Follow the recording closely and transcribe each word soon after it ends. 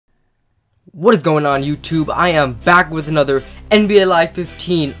What is going on, YouTube? I am back with another NBA Live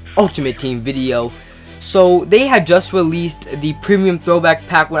 15 Ultimate Team video. So they had just released the premium throwback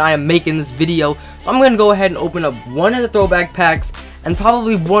pack when I am making this video. So I'm going to go ahead and open up one of the throwback packs and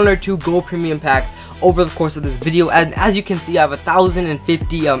probably one or two gold premium packs over the course of this video. And as you can see, I have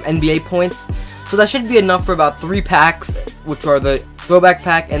 1,050 NBA points. So that should be enough for about 3 packs, which are the throwback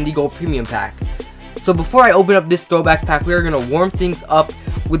pack and the gold premium pack. So before I open up this throwback pack, we are going to warm things up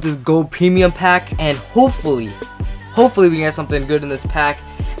with this gold premium pack, and hopefully we can get something good in this pack.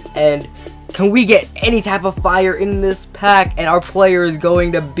 And can we get any type of fire in this pack? And our player is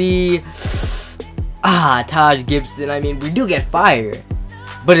going to be Taj Gibson. I mean, we do get fire,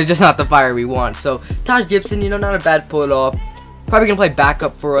 but it's just not the fire we want. So Taj Gibson, you know, not a bad pull at all. Probably gonna play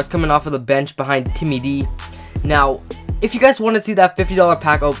backup for us, coming off of the bench behind Timmy D. Now, if you guys want to see that $50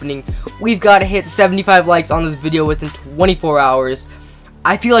 pack opening, we've got to hit 75 likes on this video within 24 hours.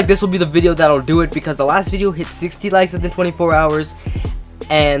 I feel like this will be the video that'll do it, because the last video hit 60 likes within 24 hours,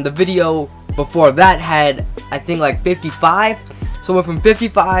 and the video before that had, I think, like 55. So we're from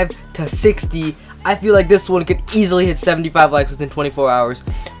 55 to 60. I feel like this one could easily hit 75 likes within 24 hours.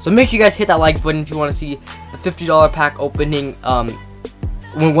 So make sure you guys hit that like button if you want to see the $50 pack opening.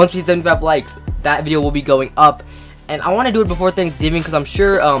 Once we hit 75 likes, that video will be going up. And I want to do it before Thanksgiving, because I'm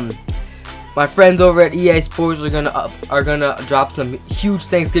sure my friends over at EA Sports are gonna drop some huge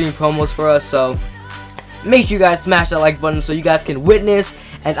Thanksgiving promos for us. So make sure you guys smash that like button so you guys can witness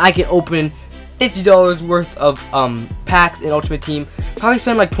and I can open $50 worth of packs in Ultimate Team. Probably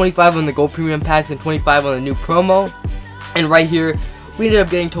spend like 25 on the gold premium packs and 25 on the new promo. And right here, we ended up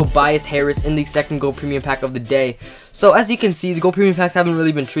getting Tobias Harris in the second gold premium pack of the day. So as you can see, the gold premium packs haven't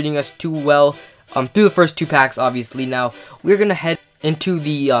really been treating us too well through the first 2 packs, obviously. Now we're gonna head into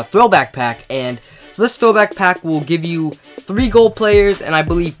the throwback pack, and so this throwback pack will give you 3 gold players and I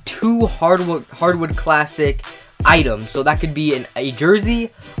believe 2 hardwood classic items. So that could be a jersey,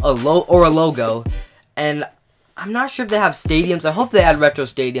 a logo, and I'm not sure if they have stadiums. I hope they add retro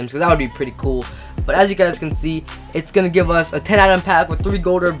stadiums, because that would be pretty cool. But as you guys can see, it's going to give us a 10 item pack with 3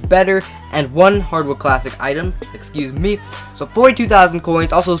 gold or better and 1 hardwood classic item, excuse me. So 42,000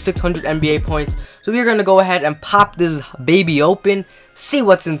 coins, also 600 NBA points. So we're going to go ahead and pop this baby open, see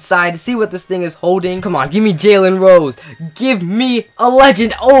what's inside, see what this thing is holding. Come on, give me Jalen Rose, give me a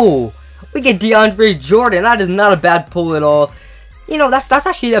legend. Oh, we get DeAndre Jordan. That is not a bad pull at all. You know, that's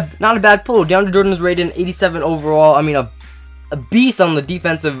actually not a bad pull. DeAndre Jordan is rated an 87 overall. I mean, a beast on the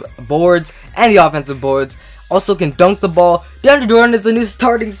defensive boards and the offensive boards. Also can dunk the ball. DeAndre Jordan is the new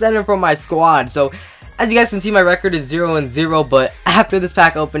starting center for my squad. So as you guys can see, my record is 0-0. But after this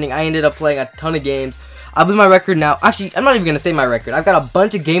pack opening, I ended up playing a ton of games. I believe my record now. Actually, I'm not even gonna say my record. I've got a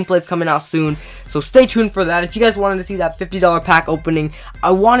bunch of gameplays coming out soon, so stay tuned for that. If you guys wanted to see that $50 pack opening,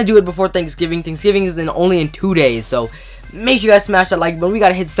 I want to do it before Thanksgiving. Thanksgiving is only in 2 days, so make sure you guys smash that like button. We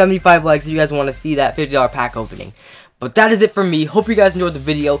gotta hit 75 likes if you guys want to see that $50 pack opening. But that is it for me. Hope you guys enjoyed the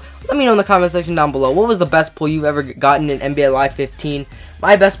video. Let me know in the comment section down below, what was the best pull you've ever gotten in NBA Live 15?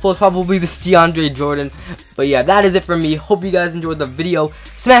 My best pull is probably this DeAndre Jordan. But yeah, that is it for me. Hope you guys enjoyed the video.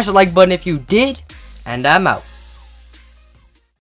 Smash the like button if you did, and I'm out.